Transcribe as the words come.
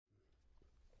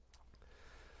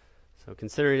So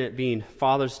considering it being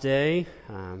Father's Day,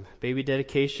 baby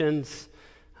dedications,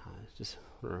 just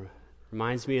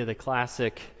reminds me of the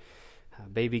classic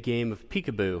baby game of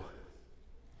peekaboo.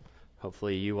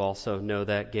 Hopefully you also know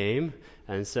that game.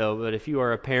 But if you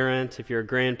are a parent, if you're a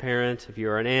grandparent, if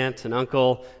you're an aunt, an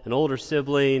uncle, an older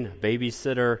sibling, a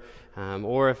babysitter,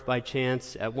 or if by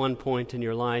chance at one point in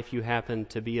your life you happen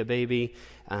to be a baby,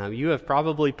 you have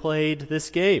probably played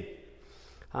this game.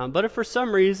 But if for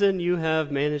some reason you have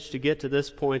managed to get to this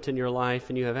point in your life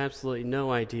and you have absolutely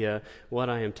no idea what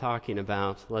I am talking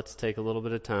about, let's take a little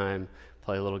bit of time,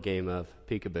 play a little game of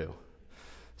peekaboo.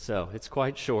 So it's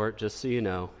quite short, just so you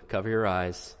know. Cover your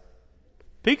eyes.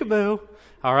 Peekaboo.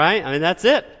 All right? I mean, that's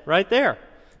it right there.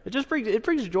 It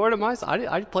brings joy to my side.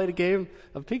 I played a game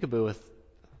of peekaboo with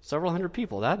several hundred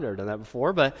people. I've never done that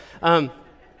before, But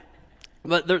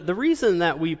the reason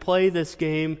that we play this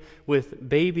game with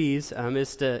babies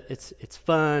is it's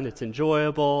fun, it's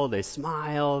enjoyable, they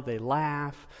smile, they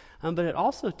laugh, but it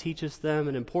also teaches them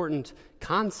an important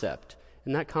concept,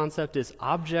 and that concept is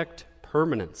object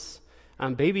permanence.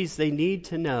 Babies, they need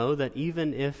to know that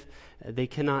even if they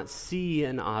cannot see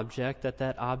an object,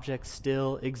 that object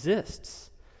still exists.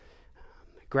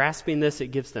 Grasping this, it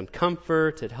gives them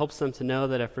comfort. It helps them to know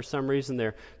that if for some reason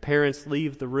their parents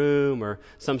leave the room or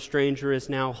some stranger is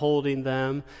now holding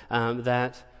them,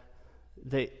 that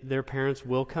their parents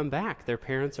will come back. Their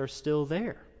parents are still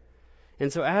there.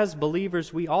 And so as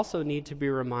believers, we also need to be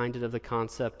reminded of the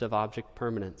concept of object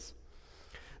permanence.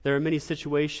 There are many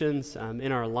situations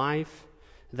in our life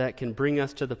that can bring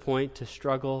us to the point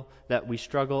that we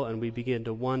struggle and we begin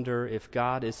to wonder if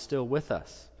God is still with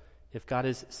us. If God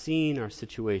is seeing our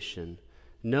situation,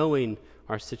 knowing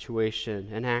our situation,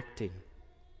 and acting.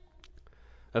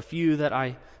 A few that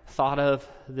I thought of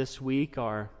this week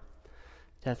are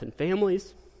death in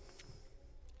families.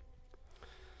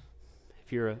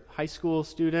 If you're a high school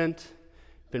student,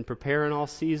 been preparing all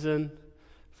season,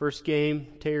 first game,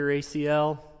 tear your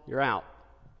ACL, you're out.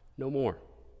 No more.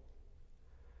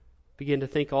 Begin to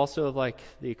think also of like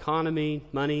the economy,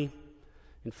 money,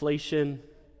 inflation.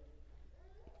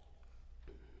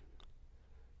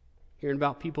 Hearing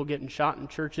about people getting shot in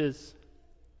churches.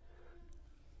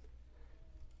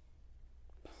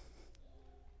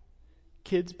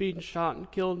 Kids being shot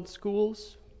and killed in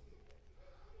schools.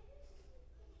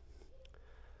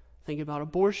 Thinking about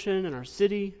abortion in our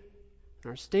city, in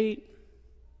our state.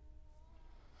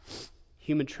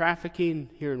 Human trafficking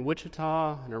here in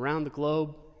Wichita and around the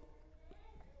globe.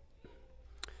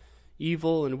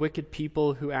 Evil and wicked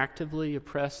people who actively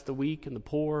oppress the weak and the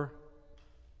poor.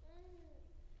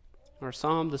 Our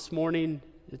psalm this morning,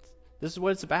 this is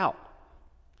what it's about.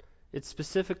 It's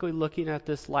specifically looking at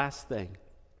this last thing.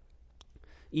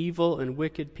 Evil and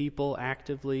wicked people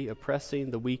actively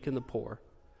oppressing the weak and the poor.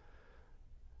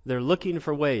 They're looking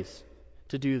for ways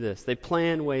to do this. They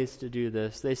plan ways to do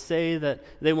this. They say that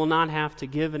they will not have to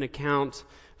give an account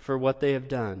for what they have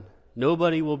done.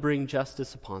 Nobody will bring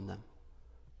justice upon them.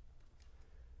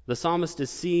 The psalmist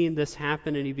is seeing this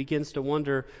happen, and he begins to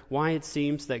wonder why it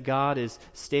seems that God is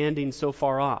standing so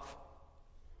far off.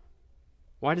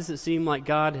 Why does it seem like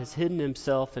God has hidden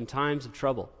himself in times of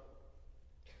trouble?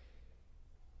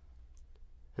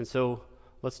 And so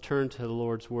let's turn to the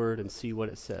Lord's Word and see what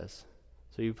it says.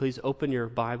 So you please open your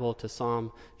Bible to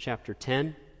Psalm chapter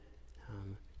 10.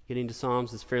 Getting to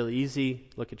Psalms is fairly easy.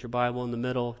 Look at your Bible in the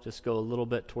middle. Just go a little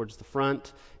bit towards the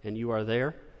front, and you are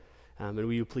there. And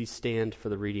will you please stand for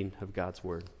the reading of God's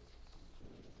Word? It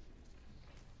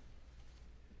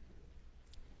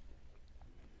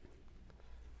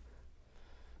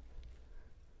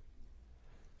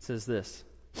says this.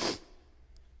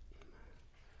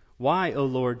 Why, O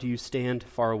Lord, do you stand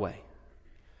far away?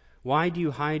 Why do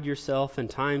you hide yourself in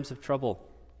times of trouble?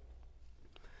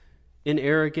 In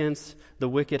arrogance, the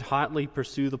wicked hotly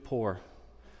pursue the poor.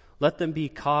 Let them be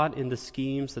caught in the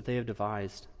schemes that they have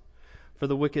devised. For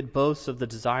the wicked boasts of the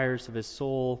desires of his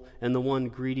soul, and the one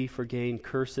greedy for gain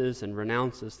curses and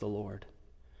renounces the Lord.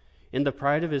 In the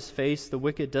pride of his face, the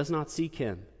wicked does not seek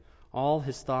him. All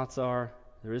his thoughts are,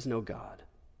 there is no God.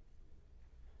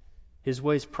 His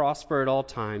ways prosper at all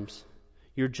times.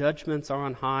 Your judgments are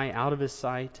on high, out of his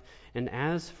sight, and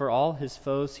as for all his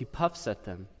foes, he puffs at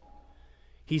them.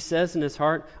 He says in his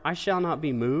heart, I shall not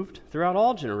be moved. Throughout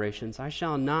all generations, I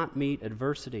shall not meet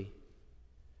adversity.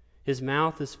 His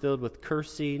mouth is filled with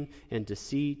cursing and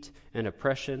deceit and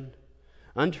oppression.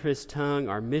 Under his tongue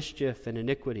are mischief and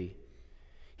iniquity.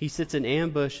 He sits in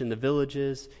ambush in the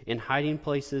villages. In hiding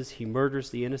places he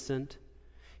murders the innocent.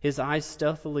 His eyes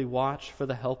stealthily watch for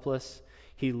the helpless.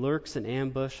 He lurks in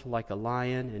ambush like a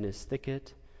lion in his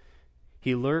thicket.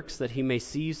 He lurks that he may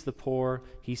seize the poor.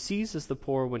 He seizes the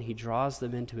poor when he draws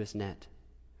them into his net.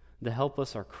 The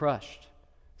helpless are crushed,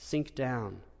 sink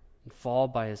down, and fall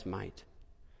by his might.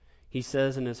 He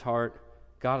says in his heart,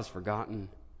 God has forgotten.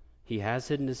 He has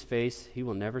hidden his face. He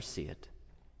will never see it.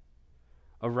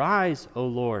 Arise, O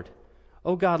Lord.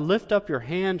 O God, lift up your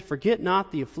hand. Forget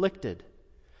not the afflicted.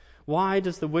 Why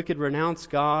does the wicked renounce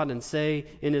God and say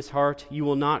in his heart, you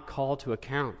will not call to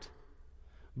account?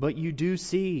 But you do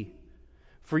see,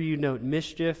 for you note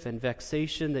mischief and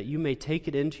vexation, that you may take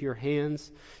it into your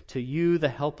hands. To you the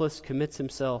helpless commits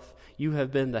himself. You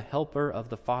have been the helper of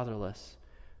the fatherless.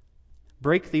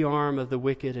 Break the arm of the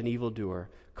wicked and evildoer.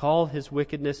 Call his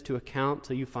wickedness to account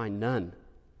till you find none.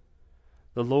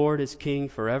 The Lord is king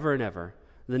forever and ever.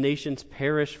 The nations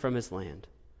perish from his land.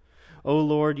 O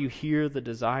Lord, you hear the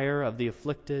desire of the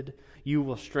afflicted. You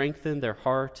will strengthen their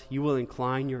heart. You will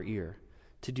incline your ear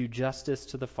to do justice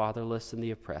to the fatherless and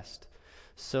the oppressed,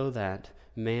 so that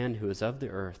man who is of the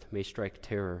earth may strike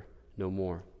terror no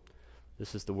more.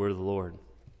 This is the word of the Lord.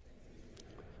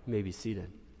 You may be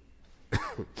seated.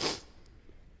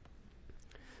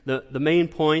 The main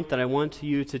point that I want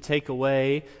you to take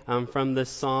away from this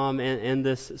psalm and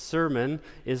this sermon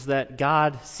is that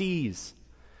God sees.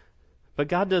 But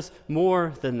God does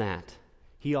more than that.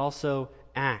 He also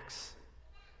acts.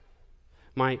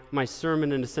 My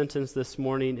sermon in a sentence this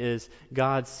morning is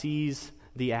God sees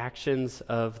the actions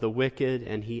of the wicked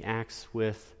and he acts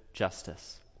with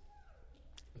justice.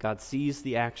 God sees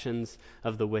the actions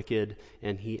of the wicked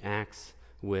and he acts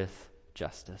with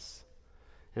justice.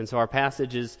 And so our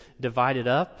passage is divided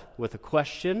up with a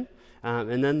question,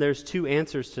 and then there's two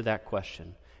answers to that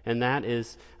question. And that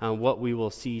is what we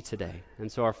will see today.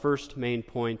 And so our first main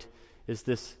point is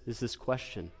this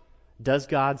question. Does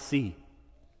God see?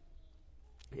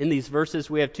 In these verses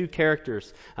we have two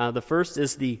characters. The first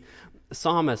is the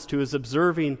psalmist who is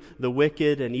observing the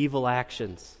wicked and evil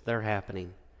actions that are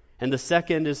happening. And the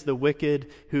second is the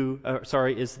wicked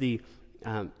is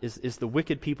the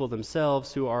wicked people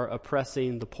themselves who are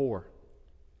oppressing the poor.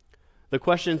 The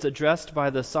questions addressed by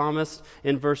the psalmist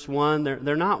in verse 1,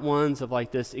 they're not ones of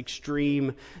like this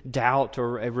extreme doubt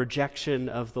or a rejection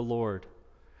of the Lord.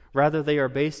 Rather, they are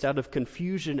based out of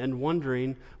confusion and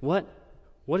wondering, what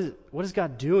is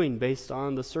God doing based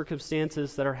on the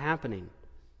circumstances that are happening?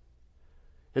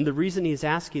 And the reason he's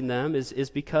asking them is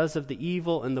because of the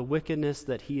evil and the wickedness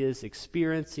that he is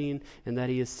experiencing and that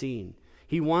he is seeing.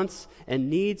 He wants and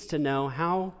needs to know,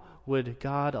 how would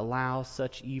God allow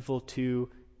such evil to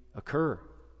occur?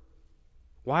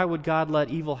 Why would God let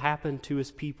evil happen to his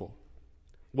people?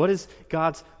 What is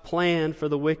God's plan for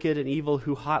the wicked and evil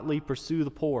who hotly pursue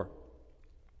the poor?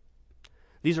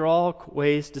 These are all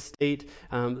ways to state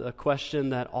a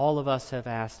question that all of us have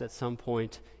asked at some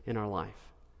point in our life.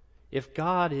 If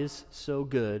God is so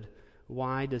good,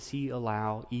 why does he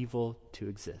allow evil to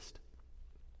exist?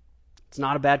 It's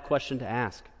not a bad question to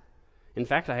ask. In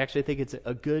fact, I actually think it's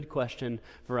a good question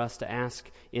for us to ask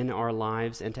in our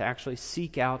lives and to actually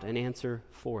seek out an answer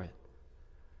for it.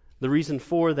 The reason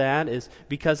for that is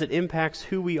because it impacts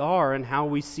who we are and how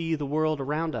we see the world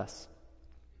around us.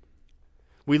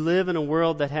 We live in a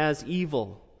world that has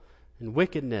evil and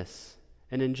wickedness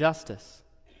and injustice.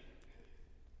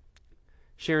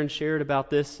 Sharon shared about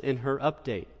this in her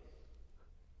update.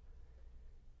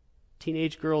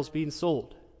 Teenage girls being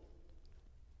sold.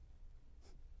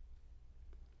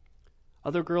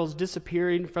 Other girls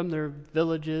disappearing from their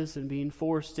villages and being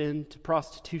forced into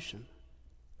prostitution.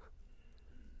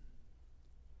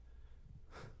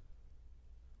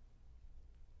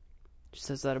 She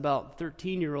says that about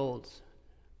 13-year-olds.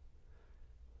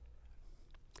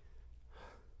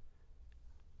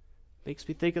 Makes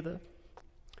me think of the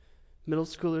middle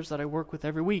schoolers that I work with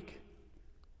every week.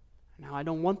 Now, I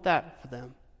don't want that for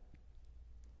them.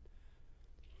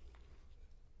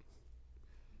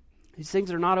 These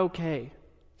things are not okay.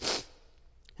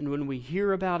 And when we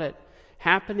hear about it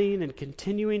happening and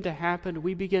continuing to happen,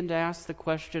 we begin to ask the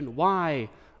question, why,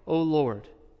 O Lord,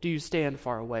 do you stand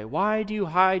far away? Why do you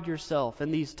hide yourself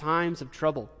in these times of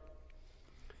trouble?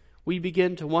 We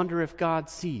begin to wonder if God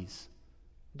sees.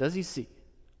 Does he see?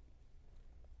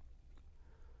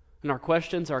 And our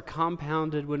questions are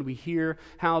compounded when we hear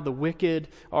how the wicked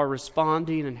are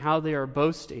responding and how they are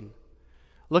boasting.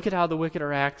 Look at how the wicked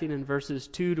are acting in verses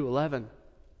 2 to 11.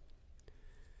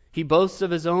 He boasts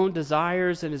of his own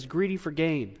desires and is greedy for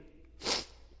gain.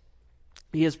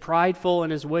 He is prideful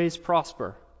and his ways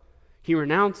prosper. He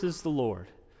renounces the Lord.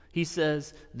 He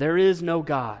says, there is no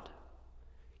God.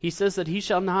 He says that he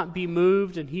shall not be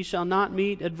moved and he shall not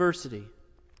meet adversity.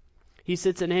 He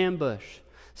sits in ambush,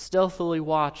 stealthily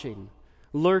watching,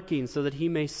 lurking so that he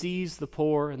may seize the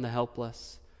poor and the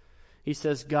helpless. He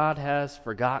says God has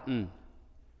forgotten.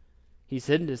 He's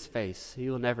hidden his face. He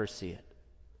will never see it.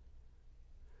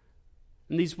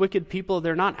 And these wicked people,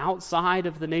 they're not outside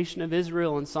of the nation of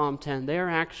Israel in Psalm 10. They are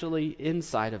actually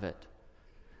inside of it.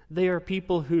 They are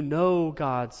people who know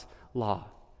God's law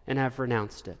and have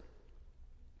renounced it.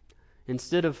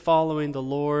 Instead of following the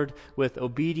Lord with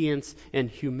obedience and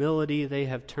humility, they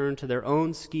have turned to their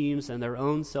own schemes and their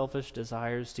own selfish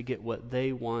desires to get what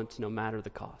they want, no matter the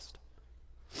cost.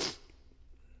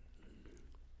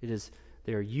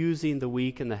 They are using the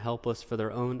weak and the helpless for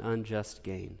their own unjust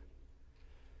gain.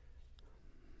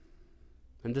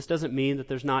 And this doesn't mean that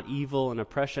there's not evil and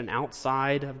oppression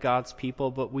outside of God's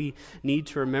people, but we need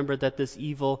to remember that this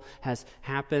evil has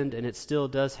happened and it still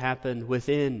does happen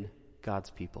within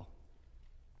God's people.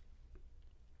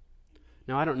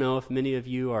 Now, I don't know if many of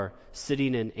you are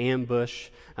sitting in ambush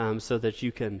so that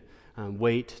you can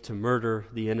wait to murder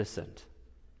the innocent,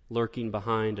 lurking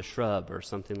behind a shrub or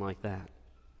something like that.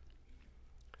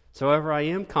 So, however, I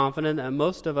am confident that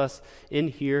most of us in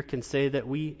here can say that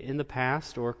we, in the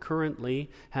past or currently,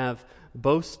 have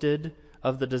boasted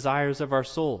of the desires of our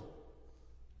soul.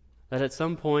 That at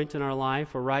some point in our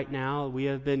life or right now, we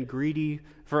have been greedy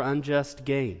for unjust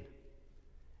gain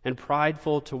and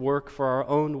prideful to work for our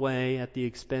own way at the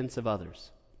expense of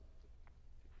others.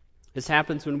 This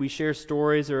happens when we share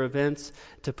stories or events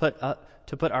to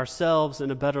put ourselves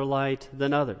in a better light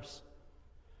than others,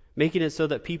 making it so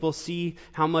that people see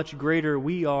how much greater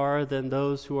we are than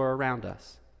those who are around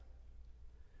us.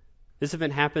 This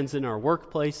event happens in our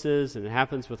workplaces, and it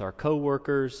happens with our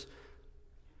coworkers,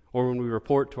 or when we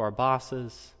report to our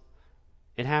bosses.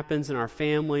 It happens in our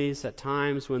families at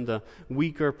times when the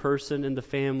weaker person in the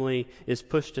family is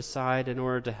pushed aside in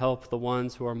order to help the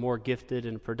ones who are more gifted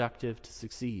and productive to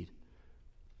succeed.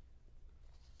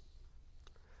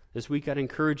 This week I'd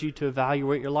encourage you to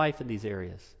evaluate your life in these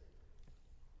areas.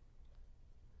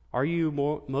 Are you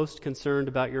most concerned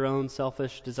about your own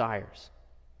selfish desires?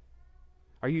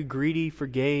 Are you greedy for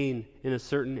gain in a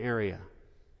certain area?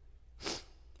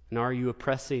 And are you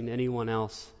oppressing anyone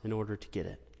else in order to get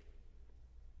it?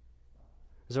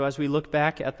 So as we look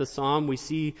back at the psalm, we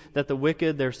see that the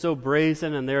wicked, they're so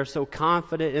brazen and they're so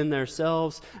confident in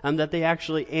themselves that they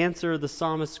actually answer the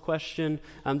psalmist's question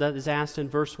that is asked in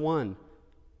verse 1.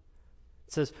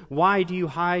 It says, "Why do you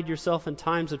hide yourself in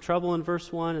times of trouble?" in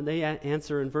verse 1, and they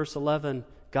answer in verse 11,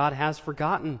 "God has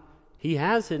forgotten. He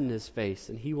has hidden his face,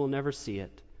 and he will never see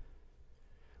it."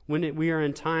 When we are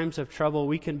in times of trouble,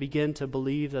 we can begin to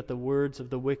believe that the words of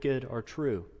the wicked are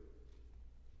true.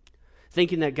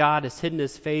 Thinking that God has hidden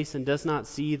his face and does not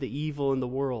see the evil in the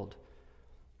world.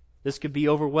 This could be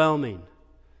overwhelming.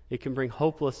 It can bring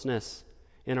hopelessness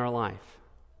in our life.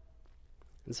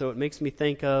 And so it makes me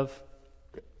think of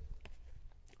a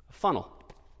funnel.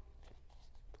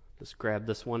 Just grab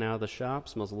this one out of the shop.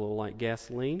 Smells a little like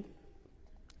gasoline.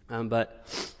 But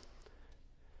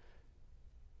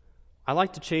I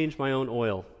like to change my own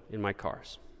oil in my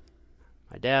cars.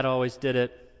 My dad always did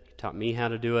it. He taught me how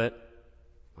to do it.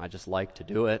 I just like to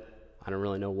do it. I don't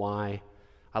really know why.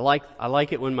 I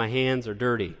like it when my hands are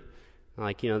dirty.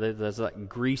 There's like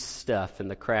grease stuff in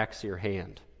the cracks of your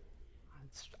hand.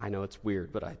 I know it's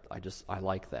weird, but I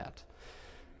like that.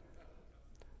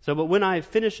 But when I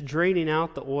finish draining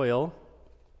out the oil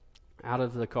out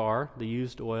of the car, the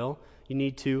used oil, you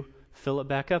need to fill it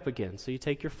back up again. So you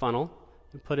take your funnel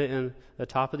and put it in the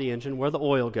top of the engine where the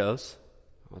oil goes.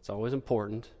 Well, it's always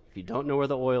important. If you don't know where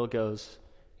the oil goes,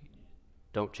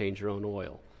 don't change your own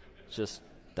oil.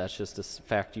 That's just a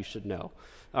fact you should know.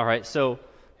 All right,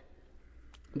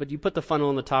 but you put the funnel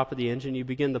on the top of the engine. You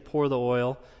begin to pour the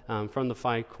oil from the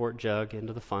 5-quart jug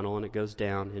into the funnel, and it goes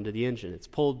down into the engine. It's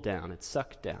pulled down. It's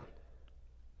sucked down.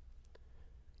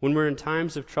 When we're in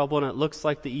times of trouble and it looks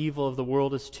like the evil of the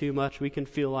world is too much, we can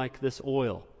feel like this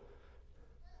oil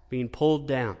being pulled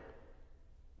down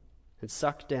and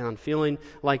sucked down, feeling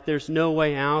like there's no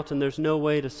way out and there's no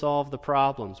way to solve the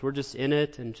problems. We're just in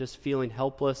it and just feeling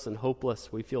helpless and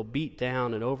hopeless. We feel beat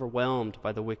down and overwhelmed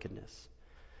by the wickedness.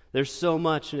 There's so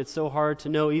much, and it's so hard to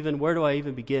know even where do I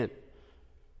even begin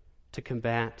to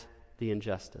combat the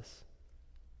injustice.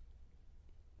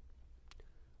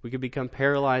 We could become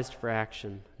paralyzed for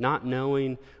action, not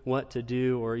knowing what to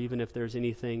do or even if there's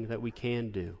anything that we can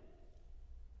do.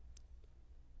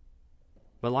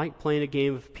 But like playing a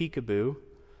game of peekaboo,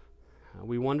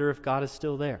 we wonder if God is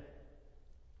still there.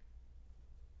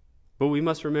 But we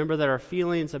must remember that our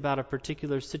feelings about a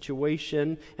particular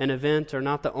situation and event are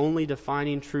not the only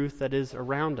defining truth that is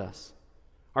around us.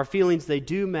 Our feelings, they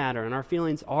do matter, and our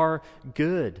feelings are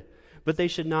good. but they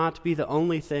should not be the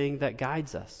only thing that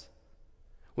guides us.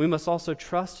 We must also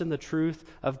trust in the truth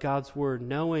of God's Word,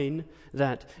 knowing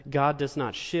that God does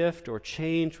not shift or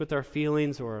change with our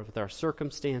feelings or with our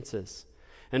circumstances.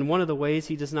 And one of the ways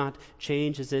He does not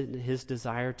change is in His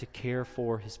desire to care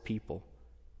for His people.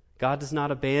 God does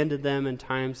not abandon them in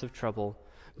times of trouble,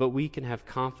 but we can have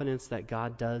confidence that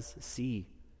God does see.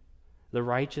 The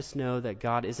righteous know that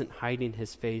God isn't hiding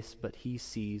His face, but He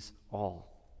sees all.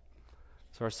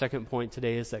 So our second point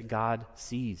today is that God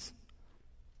sees.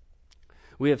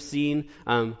 We have seen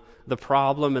the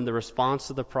problem, and the response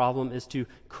to the problem is to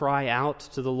cry out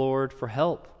to the Lord for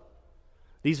help.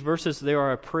 These verses, they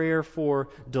are a prayer for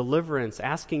deliverance,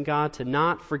 asking God to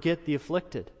not forget the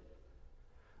afflicted.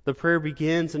 The prayer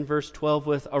begins in verse 12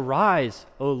 with, "Arise,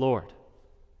 O Lord."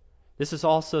 This is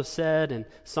also said in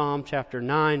Psalm chapter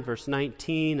 9, verse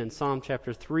 19, and Psalm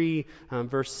chapter 3,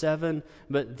 verse 7.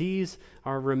 But these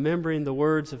are remembering the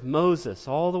words of Moses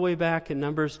all the way back in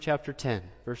Numbers chapter 10,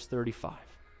 verse 35.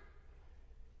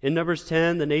 In Numbers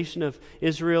 10, the nation of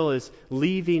Israel is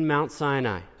leaving Mount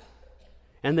Sinai,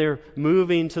 and they're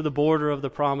moving to the border of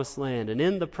the Promised Land. And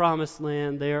in the Promised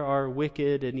Land, there are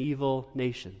wicked and evil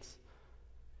nations.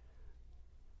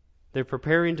 They're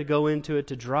preparing to go into it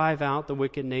to drive out the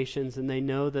wicked nations, and they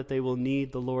know that they will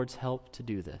need the Lord's help to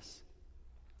do this.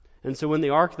 And so when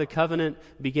the Ark of the Covenant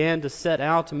began to set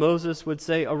out, Moses would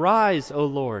say, "Arise, O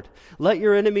Lord, let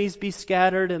your enemies be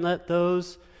scattered, and let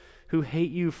those who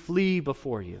hate you flee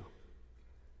before you."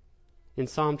 In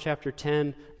Psalm chapter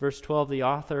 10, verse 12, the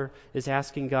author is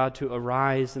asking God to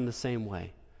arise in the same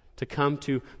way, to come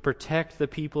to protect the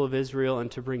people of Israel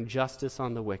and to bring justice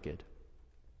on the wicked.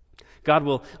 God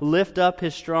will lift up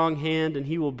His strong hand, and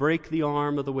He will break the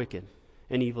arm of the wicked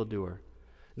and evildoer.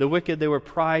 The wicked, they were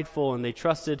prideful, and they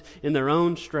trusted in their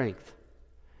own strength.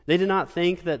 They did not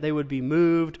think that they would be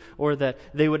moved or that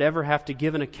they would ever have to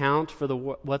give an account for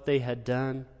what they had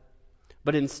done.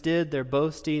 But instead, their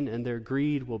boasting and their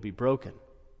greed will be broken.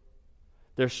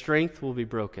 Their strength will be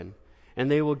broken, and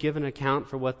they will give an account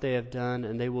for what they have done,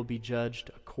 and they will be judged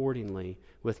accordingly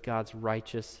with God's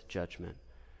righteous judgment.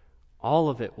 All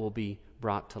of it will be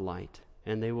brought to light,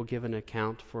 and they will give an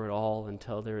account for it all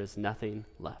until there is nothing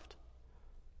left.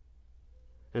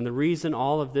 And the reason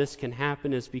all of this can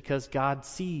happen is because God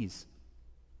sees.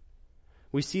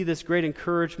 We see this great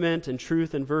encouragement and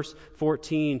truth in verse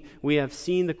 14. We have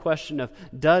seen the question of,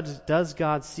 does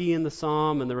God see in the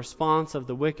psalm, and the response of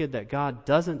the wicked that God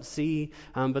doesn't see.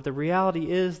 But the reality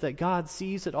is that God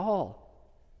sees it all.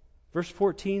 Verse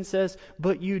 14 says,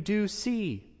 "But you do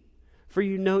see, for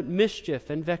you note mischief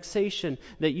and vexation,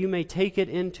 that you may take it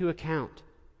into account.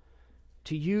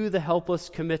 To you the helpless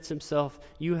commits himself.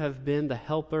 You have been the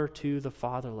helper to the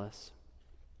fatherless."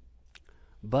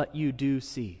 But you do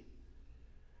see.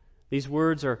 These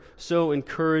words are so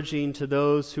encouraging to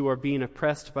those who are being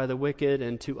oppressed by the wicked,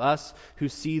 and to us who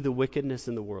see the wickedness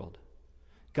in the world.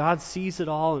 God sees it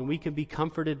all, and we can be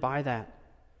comforted by that.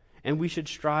 And we should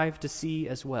strive to see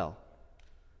as well.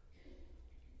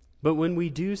 But when we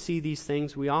do see these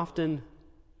things, we often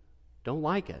don't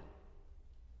like it.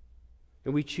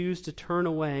 And we choose to turn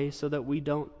away so that we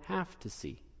don't have to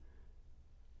see.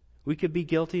 We could be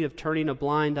guilty of turning a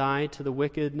blind eye to the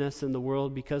wickedness in the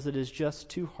world because it is just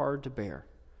too hard to bear.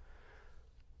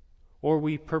 Or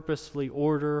we purposefully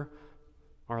order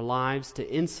our lives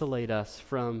to insulate us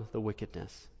from the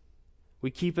wickedness.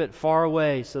 We keep it far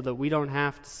away so that we don't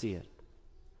have to see it.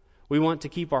 We want to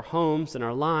keep our homes and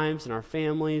our lives and our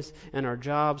families and our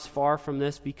jobs far from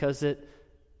this because it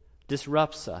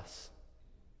disrupts us.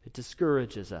 It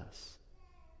discourages us.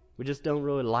 We just don't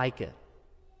really like it.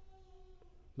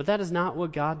 But that is not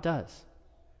what God does.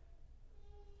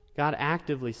 God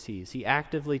actively sees. He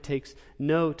actively takes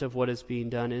note of what is being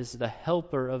done, is the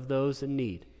helper of those in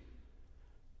need.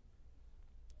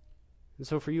 And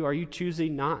so for you, are you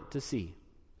choosing not to see?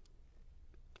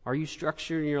 Are you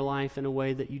structuring your life in a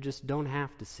way that you just don't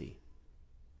have to see?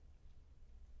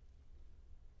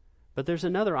 But there's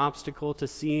another obstacle to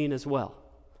seeing as well.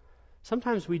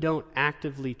 Sometimes we don't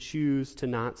actively choose to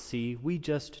not see. We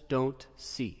just don't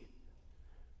see.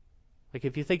 Like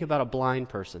if you think about a blind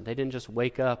person, they didn't just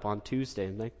wake up on Tuesday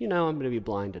and think, I'm going to be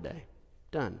blind today.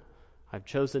 Done. I've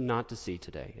chosen not to see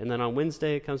today. And then on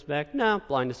Wednesday it comes back, no,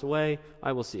 blindness away,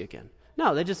 I will see again.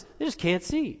 No, they just can't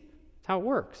see. That's how it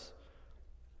works.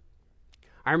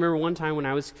 I remember one time when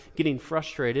I was getting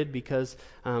frustrated because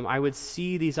I would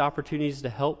see these opportunities to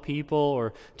help people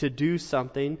or to do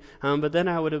something, but then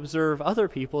I would observe other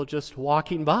people just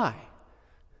walking by. I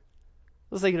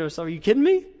was thinking to myself, are you kidding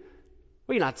me?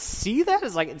 Will you not see that?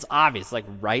 It's obvious, like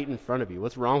right in front of you.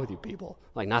 What's wrong with you people?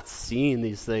 Like not seeing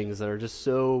these things that are just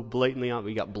so blatantly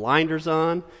obvious. You got blinders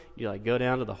on. You like go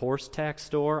down to the horse tack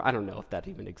store. I don't know if that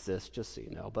even exists, just so you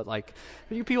know. But like,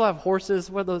 you people have horses.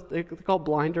 What are those? They're called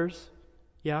blinders.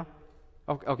 Yeah.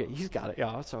 Okay, he's got it.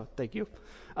 Yeah. So thank you.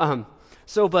 But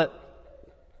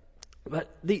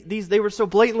these they were so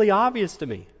blatantly obvious to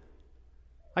me.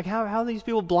 Like how are these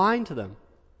people blind to them?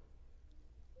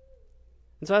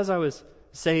 And so as I was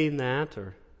saying that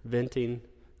or venting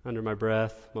under my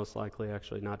breath, most likely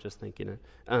actually, not just thinking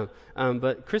it,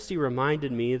 but Christy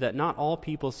reminded me that not all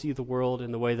people see the world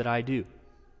in the way that I do.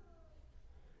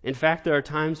 In fact, there are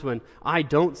times when I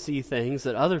don't see things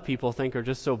that other people think are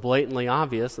just so blatantly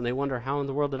obvious, and they wonder how in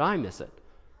the world did I miss it.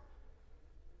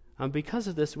 Because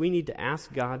of this, we need to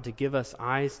ask God to give us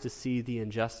eyes to see the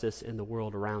injustice in the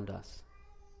world around us.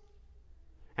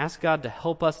 Ask God to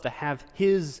help us to have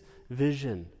His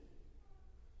vision.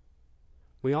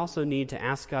 We also need to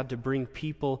ask God to bring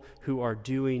people who are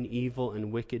doing evil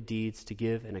and wicked deeds to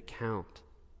give an account,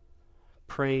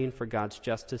 praying for God's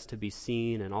justice to be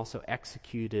seen and also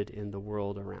executed in the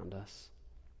world around us.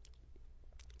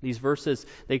 These verses,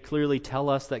 they clearly tell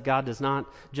us that God does not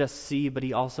just see, but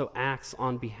He also acts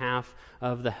on behalf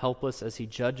of the helpless as He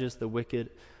judges the wicked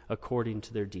according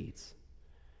to their deeds.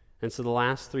 And so the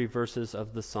last 3 verses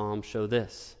of the psalm show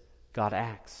this: God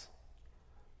acts.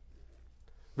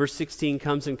 Verse 16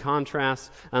 comes in contrast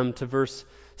to verse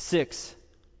 6.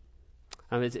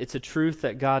 It's a truth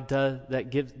that God does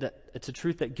it's a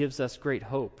truth that gives us great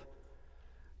hope.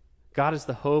 God is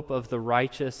the hope of the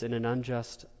righteous in an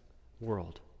unjust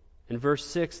world. In verse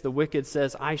 6, the wicked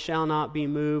says, "I shall not be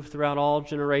moved throughout all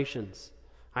generations.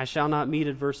 I shall not meet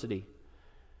adversity."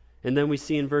 And then we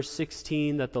see in verse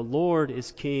 16 that the Lord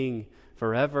is king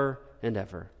forever and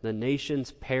ever. The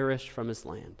nations perish from His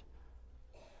land.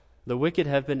 The wicked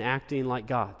have been acting like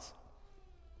gods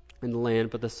in the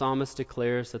land, but the psalmist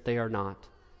declares that they are not.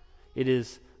 It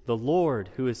is the Lord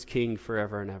who is king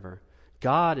forever and ever.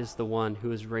 God is the one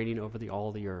who is reigning over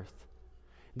all the earth.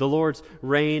 The Lord's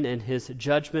reign and His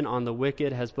judgment on the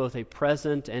wicked has both a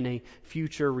present and a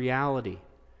future reality.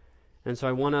 And so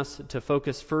I want us to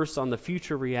focus first on the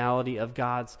future reality of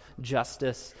God's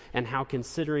justice and how,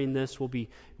 considering this, we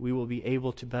will be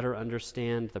able to better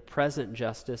understand the present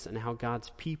justice and how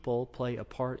God's people play a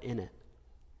part in it.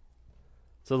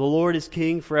 So the Lord is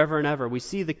king forever and ever. We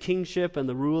see the kingship and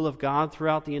the rule of God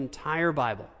throughout the entire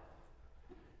Bible.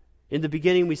 In the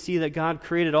beginning, we see that God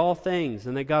created all things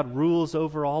and that God rules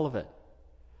over all of it.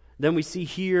 Then we see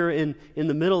here in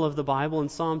the middle of the Bible in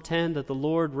Psalm 10 that the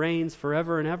Lord reigns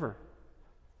forever and ever.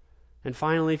 And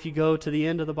finally, if you go to the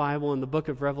end of the Bible in the book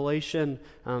of Revelation,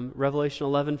 Revelation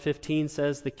 11:15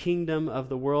 says, "The kingdom of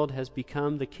the world has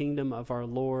become the kingdom of our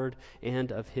Lord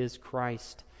and of His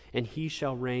Christ, and He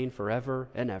shall reign forever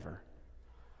and ever."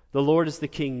 The Lord is the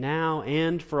king now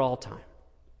and for all time.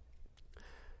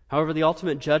 However, the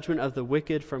ultimate judgment of the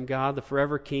wicked from God, the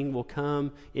forever king, will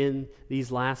come in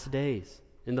these last days,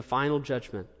 in the final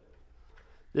judgment.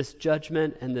 This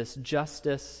judgment and this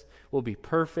justice will be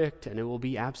perfect and it will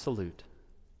be absolute.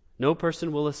 No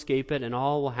person will escape it, and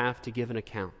all will have to give an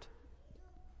account.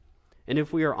 And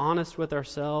if we are honest with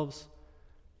ourselves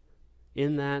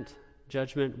in that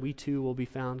judgment, we too will be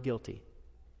found guilty.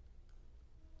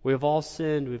 We have all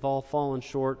sinned, we've all fallen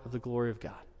short of the glory of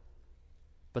God.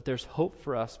 But there's hope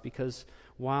for us because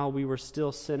while we were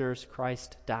still sinners,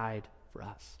 Christ died for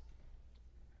us.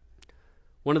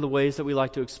 One of the ways that we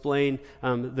like to explain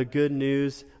the good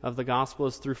news of the gospel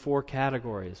is through 4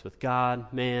 categories: with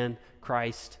God, man,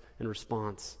 Christ, and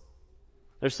response.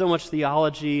 There's so much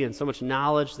theology and so much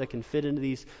knowledge that can fit into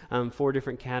these 4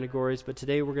 different categories, but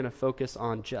today we're going to focus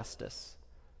on justice.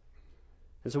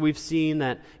 And so we've seen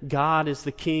that God is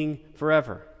the king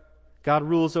forever. God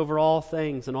rules over all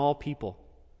things and all people.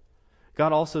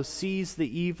 God also sees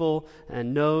the evil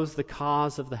and knows the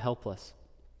cause of the helpless.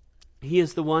 He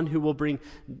is the one who will bring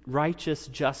righteous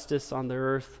justice on the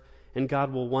earth, and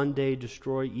God will one day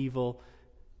destroy evil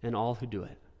and all who do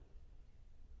it.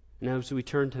 And as we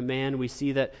turn to man, we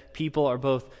see that people are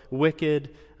both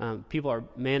wicked.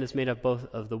 Man is made up both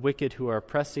of the wicked who are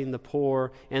oppressing the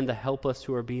poor and the helpless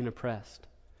who are being oppressed.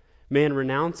 Man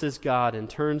renounces God and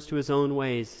turns to his own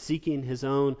ways, seeking his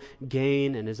own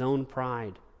gain and his own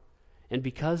pride. And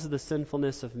because of the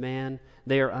sinfulness of man,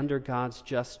 they are under God's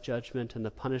just judgment, and the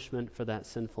punishment for that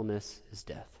sinfulness is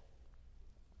death.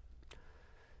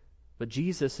 But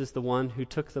Jesus is the one who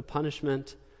took the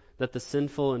punishment that the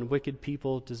sinful and wicked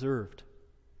people deserved.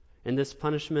 And this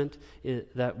punishment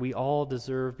that we all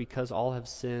deserve because all have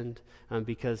sinned,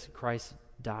 because Christ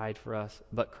died for us,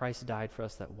 but Christ died for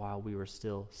us that while we were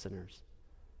still sinners.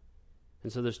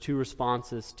 And so there's two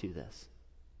responses to this.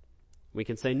 We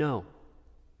can say, no,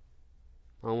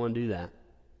 I don't want to do that,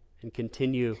 and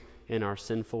continue in our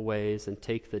sinful ways and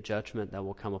take the judgment that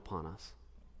will come upon us.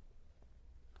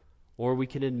 Or we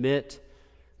can admit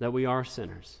that we are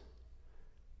sinners,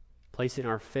 placing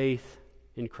our faith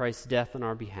in Christ's death on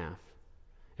our behalf.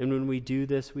 And when we do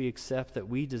this, we accept that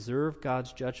we deserve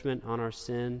God's judgment on our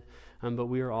sin, but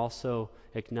we are also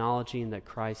acknowledging that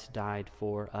Christ died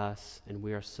for us, and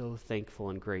we are so thankful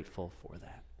and grateful for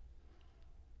that.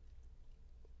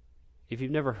 If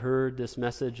you've never heard this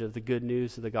message of the good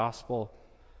news of the gospel,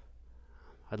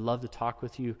 I'd love to talk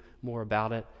with you more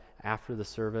about it after the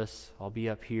service. I'll be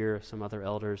up here. Some other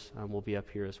elders will be up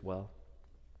here as well.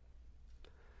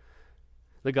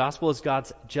 The gospel is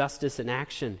God's justice in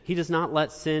action. He does not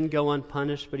let sin go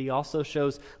unpunished, but he also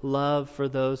shows love for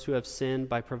those who have sinned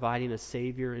by providing a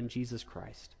Savior in Jesus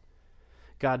Christ.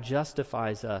 God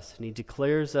justifies us, and he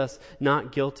declares us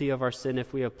not guilty of our sin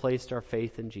if we have placed our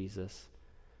faith in Jesus.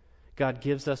 God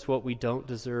gives us what we don't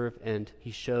deserve, and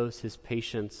he shows his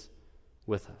patience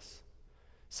with us.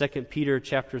 2 Peter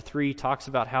chapter 3 talks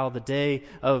about how the day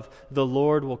of the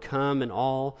Lord will come and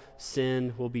all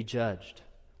sin will be judged.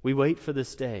 We wait for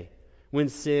this day when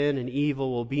sin and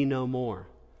evil will be no more.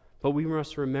 But we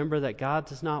must remember that God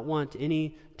does not want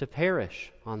any to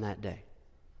perish on that day.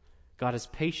 God is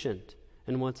patient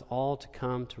and wants all to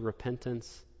come to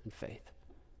repentance and faith.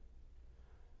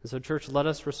 And so, church, let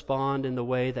us respond in the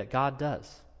way that God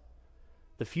does.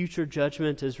 The future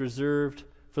judgment is reserved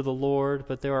for the Lord,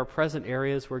 but there are present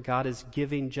areas where God is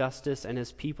giving justice, and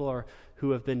as people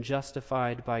who have been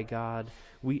justified by God,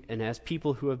 we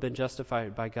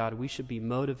should be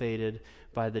motivated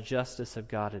by the justice of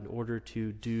God in order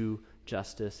to do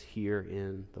justice here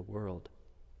in the world.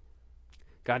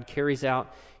 God carries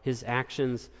out his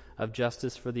actions of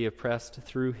justice for the oppressed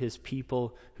through his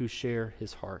people who share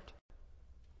his heart.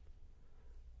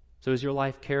 So is your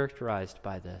life characterized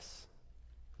by this?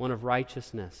 One of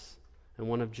righteousness and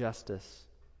one of justice?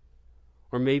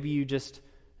 Or maybe you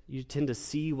tend to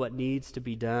see what needs to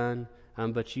be done,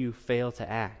 but you fail to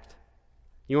act.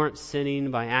 You aren't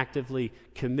sinning by actively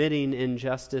committing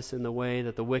injustice in the way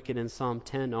that the wicked in Psalm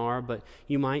 10 are, but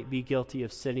you might be guilty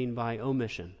of sinning by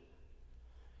omission.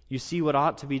 You see what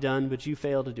ought to be done, but you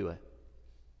fail to do it.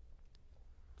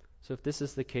 So if this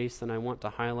is the case, then I want to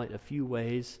highlight a few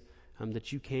ways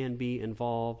that you can be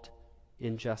involved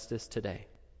in justice today.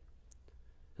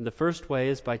 And the first way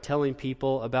is by telling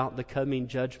people about the coming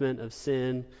judgment of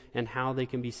sin and how they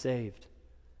can be saved.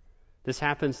 This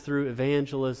happens through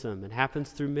evangelism. It happens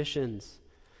through missions.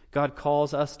 God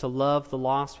calls us to love the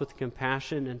lost with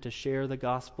compassion and to share the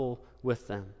gospel with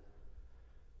them.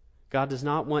 God does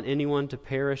not want anyone to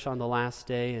perish on the last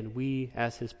day, and we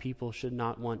as his people should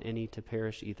not want any to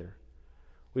perish either.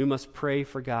 We must pray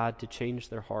for God to change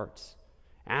their hearts,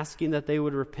 asking that they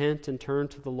would repent and turn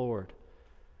to the Lord.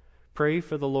 Pray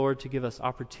for the Lord to give us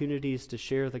opportunities to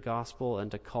share the gospel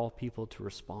and to call people to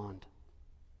respond.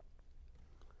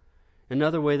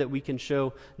 Another way that we can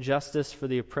show justice for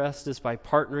the oppressed is by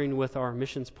partnering with our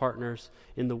missions partners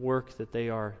in the work that they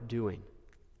are doing.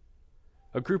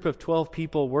 A group of 12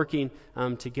 people working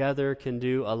together can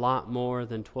do a lot more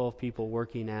than 12 people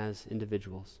working as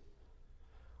individuals.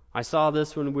 I saw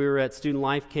this when we were at Student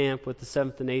Life Camp with the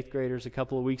 7th and 8th graders a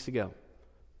couple of weeks ago.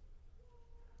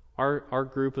 Our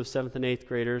group of 7th and 8th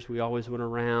graders, we always went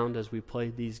around as we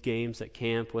played these games at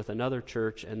camp with another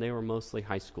church, and they were mostly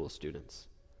high school students.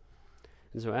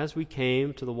 And so as we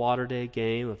came to the Water Day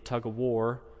game of tug of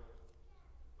war,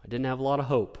 I didn't have a lot of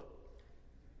hope.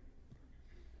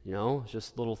 You know, it's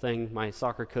just a little thing my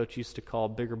soccer coach used to call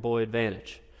bigger boy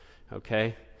advantage.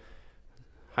 Okay?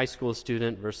 High school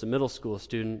student versus a middle school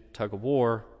student, tug of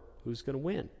war, who's going to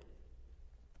win?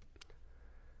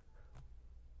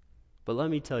 But let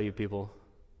me tell you, people,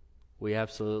 we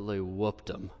absolutely whooped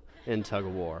them in tug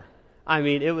of war. I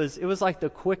mean, it was like the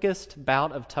quickest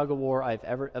bout of tug of war I've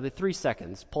ever. 3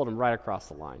 seconds, pulled them right across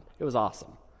the line. It was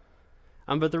awesome.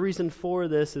 But the reason for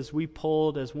this is we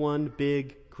pulled as one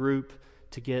big group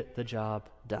to get the job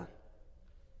done.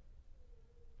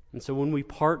 And so when we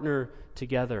partner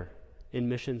together in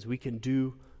missions, we can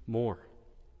do more.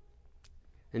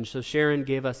 And so Sharon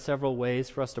gave us several ways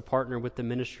for us to partner with the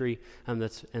ministry and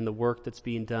the work that's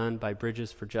being done by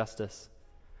Bridges for Justice.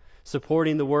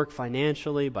 Supporting the work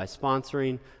financially by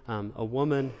sponsoring a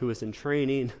woman who is in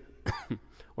training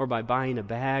or by buying a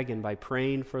bag and by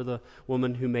praying for the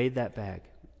woman who made that bag.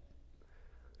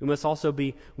 We must also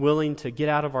be willing to get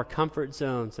out of our comfort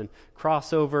zones and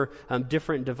cross over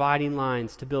different dividing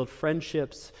lines to build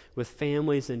friendships with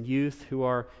families and youth who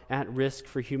are at risk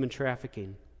for human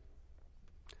trafficking.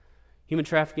 Human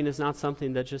trafficking is not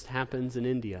something that just happens in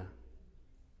India.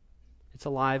 It's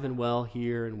alive and well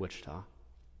here in Wichita.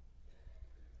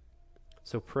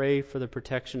 So pray for the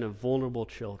protection of vulnerable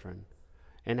children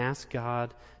and ask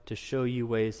God to show you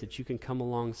ways that you can come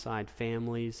alongside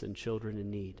families and children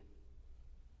in need.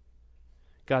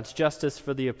 God's justice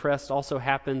for the oppressed also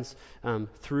happens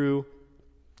through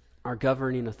our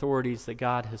governing authorities that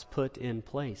God has put in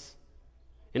place.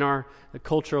 In our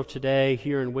culture of today,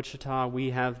 here in Wichita, we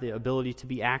have the ability to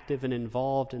be active and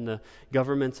involved in the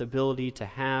government's ability to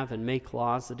have and make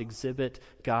laws that exhibit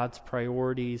God's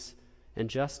priorities and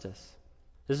justice.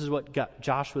 This is what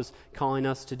Josh was calling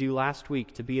us to do last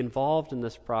week, to be involved in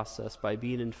this process by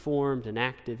being informed and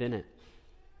active in it.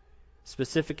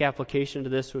 Specific application to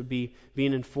this would be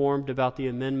being informed about the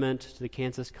amendment to the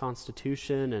Kansas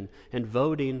Constitution and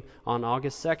voting on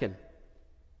August 2nd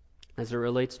as it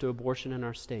relates to abortion in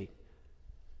our state.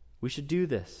 We should do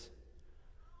this.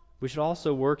 We should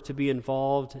also work to be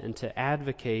involved and to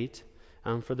advocate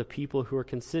for the people who are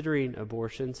considering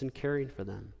abortions and caring for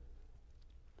them.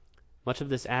 Much of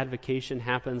this advocacy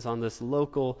happens on this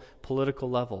local political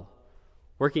level,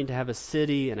 working to have a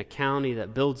city and a county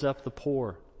that builds up the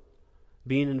poor.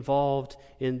 Being involved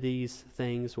in these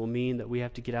things will mean that we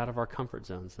have to get out of our comfort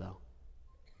zones, though.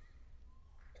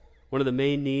 One of the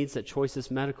main needs that Choices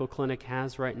Medical Clinic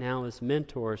has right now is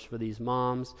mentors for these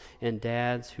moms and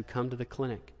dads who come to the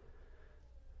clinic.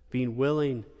 Being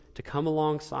willing to come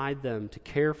alongside them, to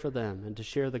care for them, and to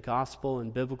share the gospel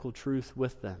and biblical truth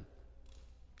with them.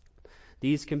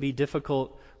 These can be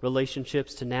difficult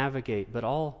relationships to navigate, but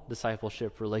all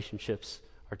discipleship relationships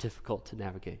are difficult to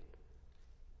navigate.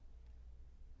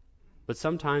 But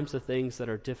sometimes the things that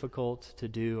are difficult to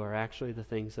do are actually the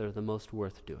things that are the most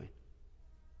worth doing.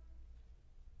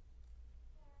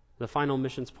 The final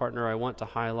missions partner I want to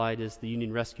highlight is the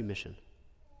Union Rescue Mission.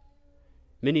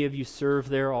 Many of you serve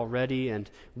there already, and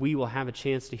we will have a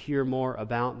chance to hear more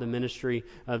about the ministry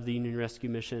of the Union Rescue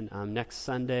Mission next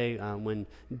Sunday when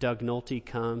Doug Nolte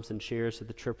comes and shares of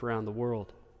the trip around the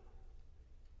world.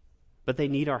 But they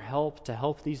need our help to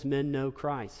help these men know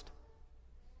Christ.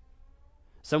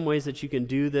 Some ways that you can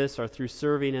do this are through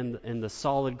serving in the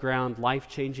Solid Ground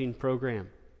life-changing program.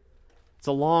 It's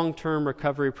a long-term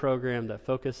recovery program that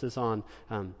focuses on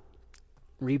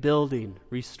rebuilding,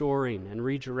 restoring, and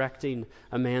redirecting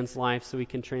a man's life so he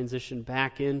can transition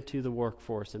back into the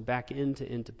workforce and back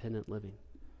into independent living.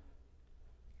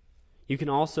 You can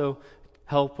also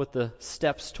help with the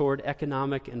Steps Toward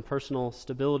Economic and Personal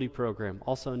Stability program,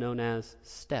 also known as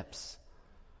STEPS.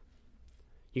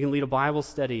 You can lead a Bible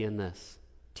study in this,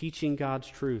 teaching God's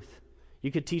truth.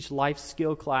 You could teach life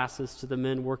skill classes to the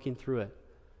men working through it.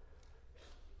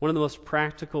 One of the most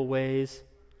practical ways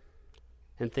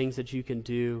and things that you can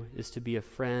do is to be a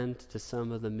friend to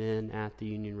some of the men at the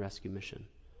Union Rescue Mission.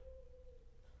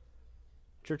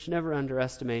 Church, never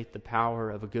underestimate the power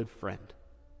of a good friend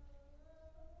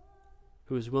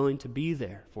who is willing to be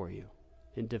there for you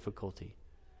in difficulty,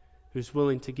 who's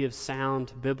willing to give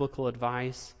sound biblical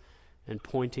advice and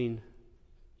pointing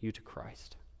you to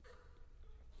Christ.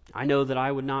 I know that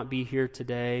I would not be here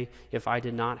today if I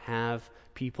did not have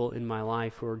people in my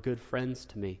life who are good friends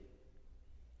to me.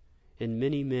 And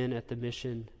many men at the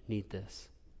mission need this.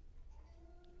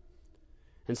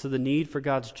 And so the need for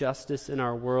God's justice in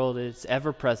our world is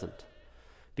ever present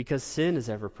because sin is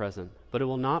ever present, but it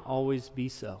will not always be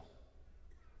so.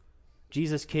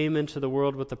 Jesus came into the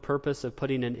world with the purpose of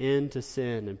putting an end to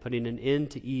sin and putting an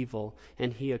end to evil,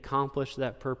 and he accomplished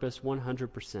that purpose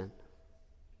 100%.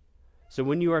 So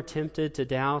when you are tempted to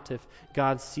doubt if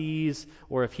God sees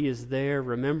or if he is there,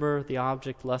 remember the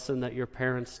object lesson that your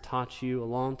parents taught you a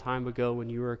long time ago when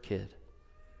you were a kid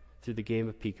through the game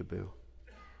of peekaboo.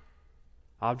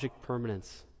 Object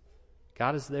permanence.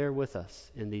 God is there with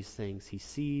us in these things. He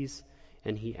sees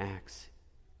and he acts.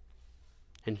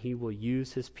 And he will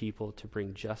use his people to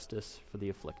bring justice for the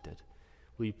afflicted.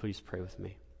 Will you please pray with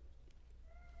me?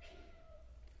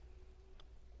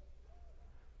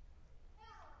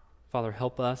 Father,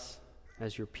 help us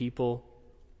as your people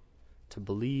to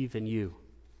believe in you,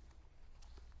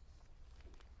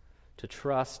 to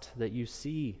trust that you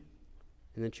see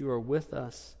and that you are with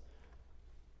us,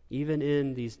 even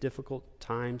in these difficult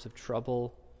times of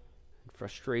trouble and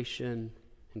frustration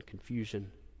and confusion.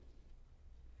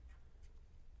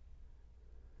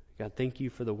 God, thank you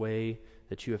for the way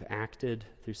that you have acted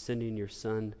through sending your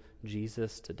Son,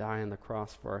 Jesus, to die on the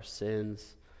cross for our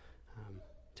sins,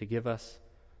 to give us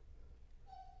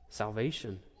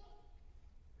salvation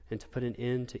and to put an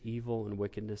end to evil and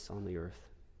wickedness on the earth.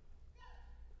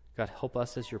 God, help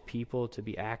us as your people to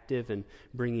be active in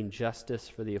bringing justice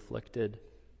for the afflicted.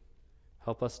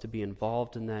 Help us to be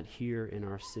involved in that here in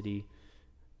our city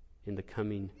in the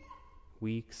coming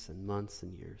weeks and months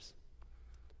and years.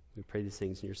 We pray these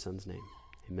things in your Son's name.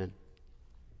 Amen.